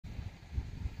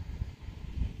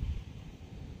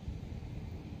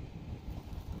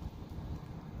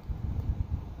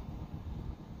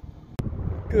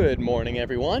Good morning,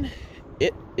 everyone.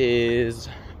 It is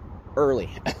early,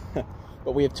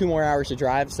 but we have 2 more hours to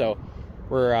drive, so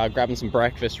we're grabbing some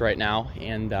breakfast right now,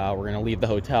 and we're gonna leave the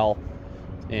hotel,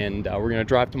 and we're gonna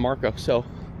drive to Marco. So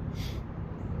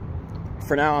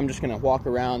for now, I'm just gonna walk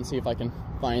around, see if I can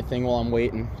find anything while I'm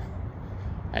waiting,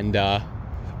 and yeah,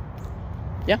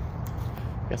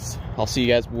 I guess I'll see you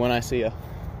guys when I see you.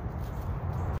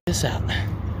 Check this out.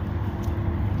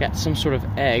 Got some sort of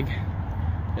egg.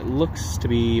 It looks to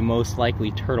be most likely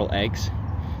turtle eggs,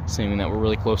 assuming that we're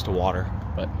really close to water,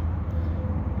 but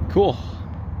cool.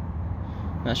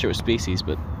 Not sure what species,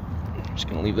 but I'm just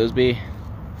gonna leave those be.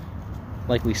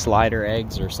 Likely slider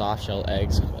eggs or soft shell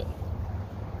eggs, but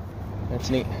that's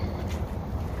neat.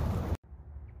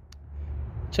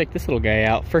 Check this little guy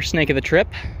out. First snake of the trip.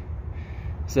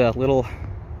 It's a little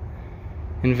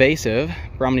invasive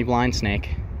Brahminy blind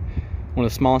snake. One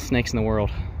of the smallest snakes in the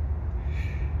world.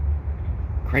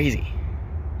 Crazy.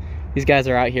 These guys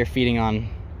are out here feeding on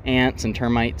ants and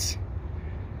termites,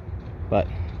 but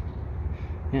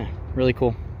yeah, really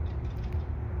cool.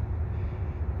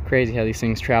 Crazy how these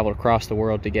things traveled across the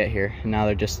world to get here, and now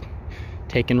they're just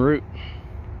taking root.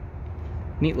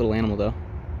 Neat little animal though.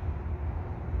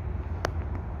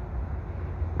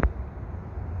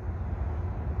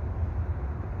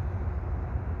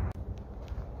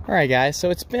 Alright guys, so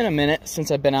it's been a minute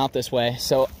since I've been out this way,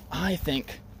 so I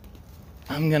think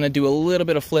I'm gonna do a little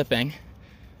bit of flipping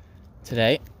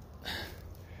today,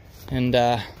 and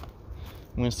I'm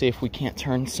gonna see if we can't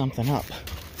turn something up.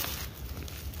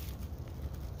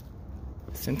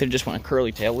 I think they just want a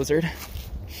curly tail lizard.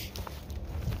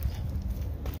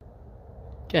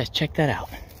 Guys, check that out.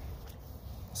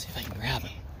 Let's see if I can grab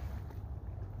him.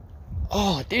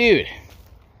 Oh, dude!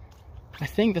 I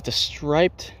think that's a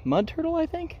striped mud turtle, I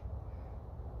think?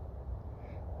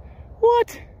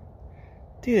 What?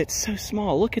 Dude, it's so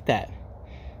small. Look at that.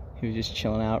 He was just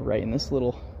chilling out right in this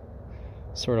little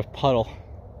sort of puddle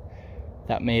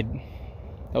that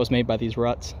was made by these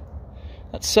ruts.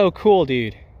 That's so cool,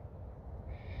 dude.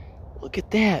 Look at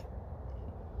that.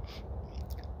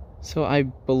 So I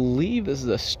believe this is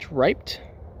a striped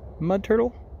mud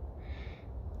turtle.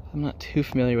 I'm not too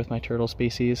familiar with my turtle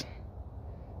species,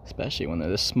 especially when they're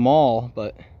this small,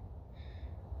 but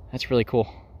that's really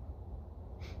cool.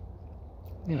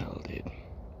 You know, dude.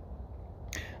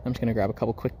 I'm just gonna grab a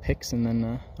couple quick pics, and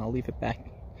then I'll leave it back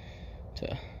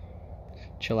to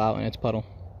chill out in its puddle.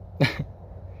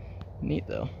 Neat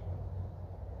though.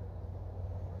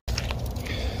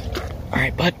 All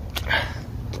right, bud.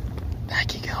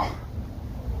 Back you go.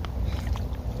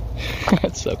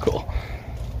 That's so cool.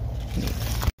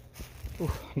 Ooh,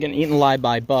 I'm getting eaten alive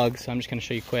by bugs, so I'm just gonna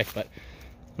show you quick. But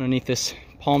underneath this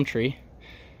palm tree,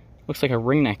 looks like a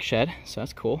ringneck shed, so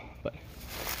that's cool. But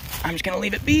I'm just gonna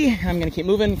leave it be. I'm gonna keep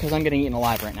moving because I'm getting eaten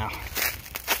alive right now.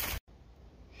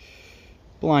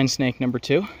 Blind snake number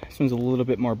 2. This one's a little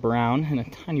bit more brown and a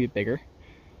tiny bit bigger.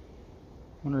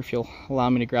 I wonder if he'll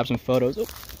allow me to grab some photos. Oh,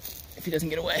 if he doesn't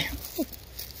get away.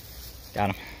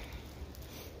 Got him.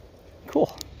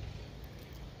 Cool.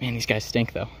 Man, these guys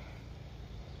stink though.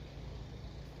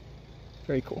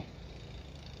 Very cool.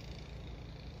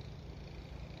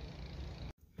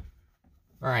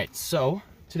 All right, so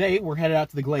today we're headed out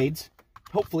to the glades,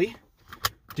 hopefully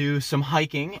do some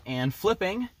hiking and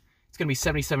flipping. It's gonna be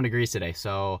 77 degrees today,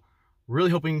 so really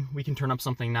hoping we can turn up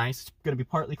something nice. It's gonna be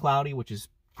partly cloudy, which is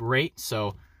great,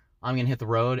 so I'm gonna hit the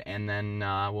road, and then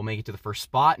we'll make it to the first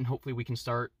spot, and hopefully we can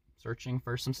start searching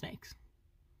for some snakes.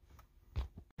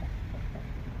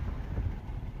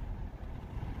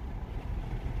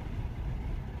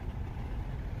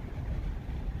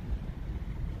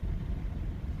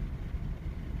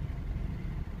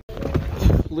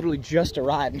 Literally just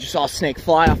arrived and just saw a snake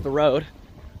fly off the road.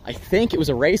 I think it was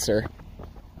a racer,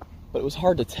 but it was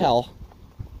hard to tell.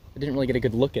 I didn't really get a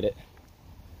good look at it.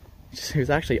 It was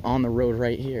actually on the road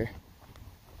right here.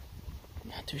 I'm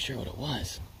not too sure what it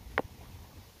was.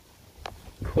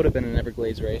 Could have been an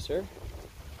Everglades racer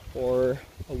or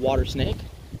a water snake.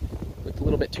 Looked a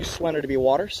little bit too slender to be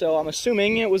water, so I'm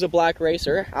assuming it was a black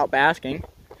racer out basking.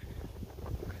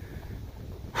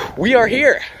 We are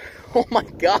here! Oh my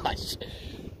gosh!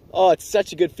 Oh, it's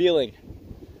such a good feeling.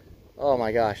 Oh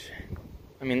my gosh.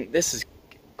 I mean, this is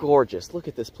gorgeous. Look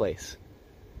at this place.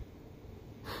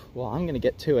 Well, I'm gonna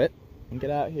get to it and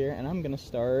get out here, and I'm gonna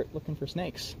start looking for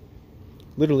snakes.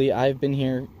 Literally, I've been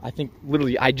here, I think,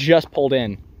 literally, I just pulled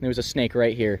in. There was a snake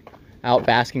right here, out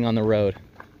basking on the road.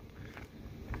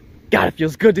 God, it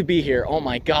feels good to be here. Oh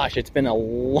my gosh, it's been a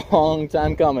long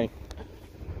time coming.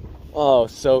 Oh,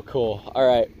 so cool. All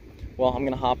right, well, I'm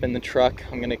gonna hop in the truck.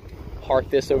 I'm gonna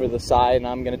park this over to the side, and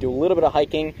I'm gonna do a little bit of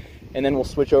hiking and then we'll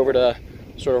switch over to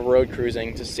sort of road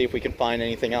cruising to see if we can find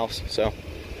anything else. So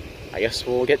I guess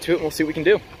we'll get to it and we'll see what we can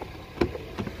do.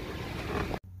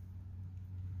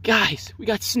 Guys, we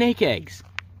got snake eggs.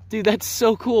 Dude, that's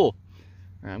so cool.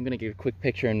 All right, I'm gonna get a quick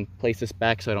picture and place this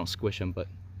back so I don't squish them, but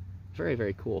very,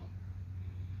 very cool.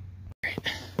 All right.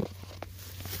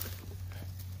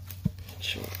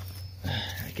 Sure.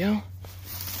 There we go.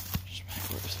 Just back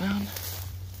where it was found.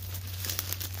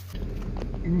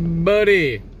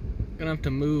 Buddy, gonna have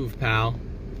to move, pal.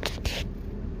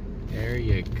 There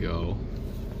you go.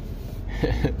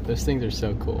 Those things are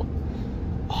so cool.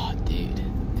 Oh, dude,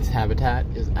 this habitat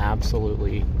is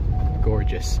absolutely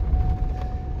gorgeous.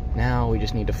 Now we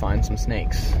just need to find some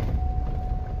snakes.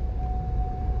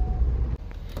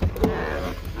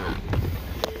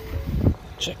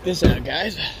 Check this out,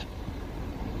 guys.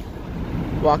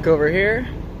 Walk over here.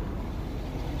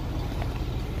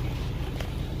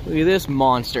 Look at this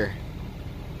monster.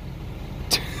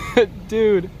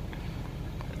 Dude,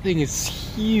 that thing is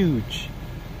huge.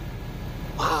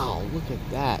 Wow, look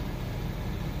at that.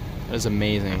 That is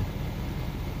amazing.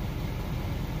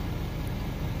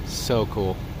 So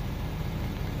cool.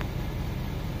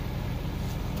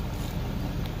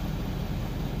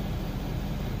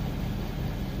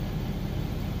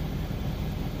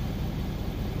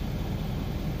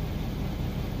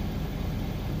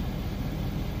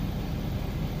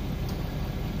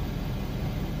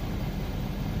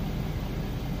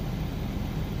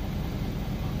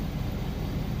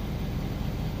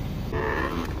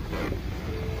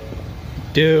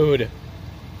 Dude,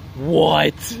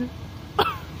 what?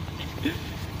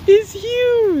 It's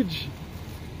huge.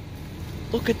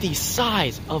 Look at the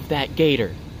size of that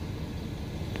gator.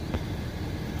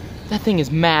 That thing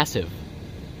is massive.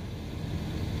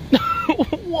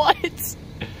 What?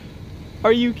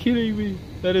 Are you kidding me?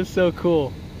 That is so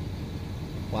cool.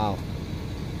 Wow.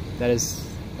 That is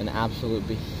an absolute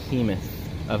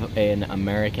behemoth of an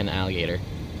American alligator.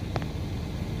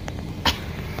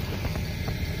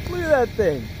 Look at that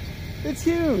thing. It's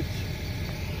huge.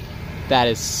 That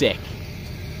is sick.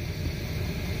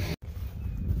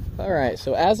 Alright,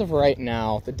 so as of right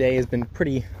now, the day has been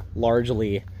pretty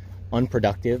largely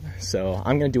unproductive. So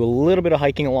I'm going to do a little bit of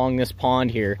hiking along this pond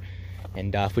here.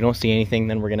 And if we don't see anything,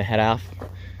 then we're going to head off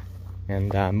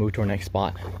and move to our next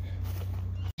spot.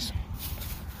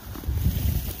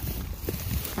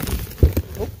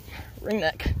 Oh,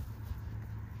 ringneck.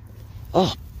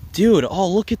 Oh, dude. Oh,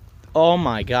 look at... Oh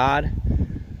my god.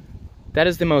 That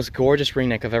is the most gorgeous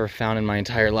ringneck I've ever found in my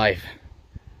entire life.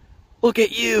 Look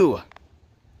at you!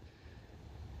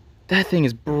 That thing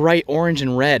is bright orange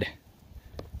and red.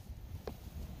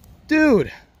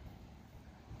 Dude!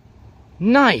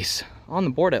 Nice! On the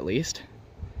board at least.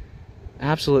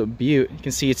 Absolute beaut. You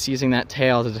can see it's using that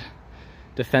tail as a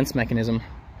defense mechanism.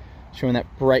 Showing that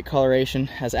bright coloration.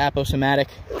 Has aposematic.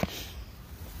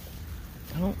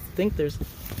 I don't think there's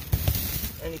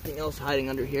anything else hiding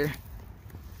under here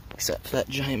except for that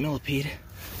giant millipede.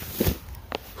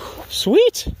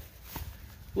 Sweet!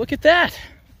 Look at that!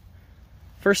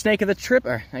 First snake of the trip,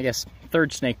 or I guess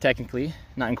third snake technically,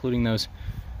 not including those,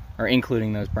 or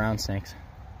including those brown snakes.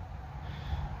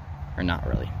 Or not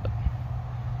really, but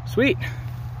sweet!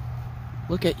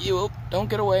 Look at you. Oh, don't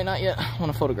get away, not yet. I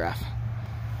want to photograph.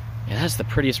 Yeah, that's the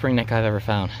prettiest ringneck I've ever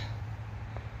found.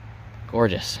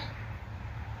 Gorgeous.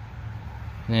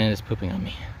 And it's pooping on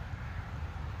me.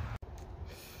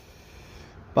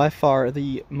 By far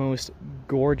the most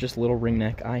gorgeous little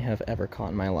ringneck I have ever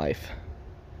caught in my life.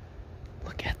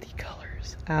 Look at the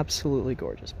colors. Absolutely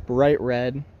gorgeous. Bright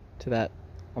red to that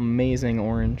amazing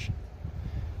orange.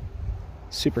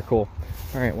 Super cool.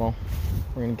 Alright, well,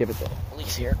 we're going to give it the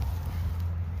release here.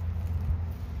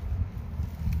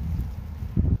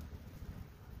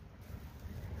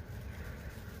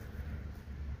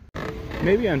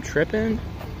 Maybe I'm tripping,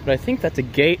 but I think that's a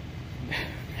gate.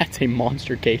 That's a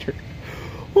monster gator.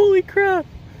 Holy crap!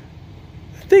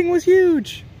 The thing was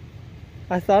huge!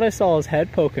 I thought I saw his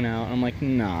head poking out. I'm like,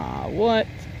 nah, what?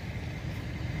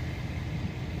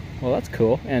 Well, that's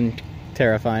cool and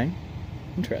terrifying.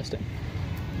 Interesting.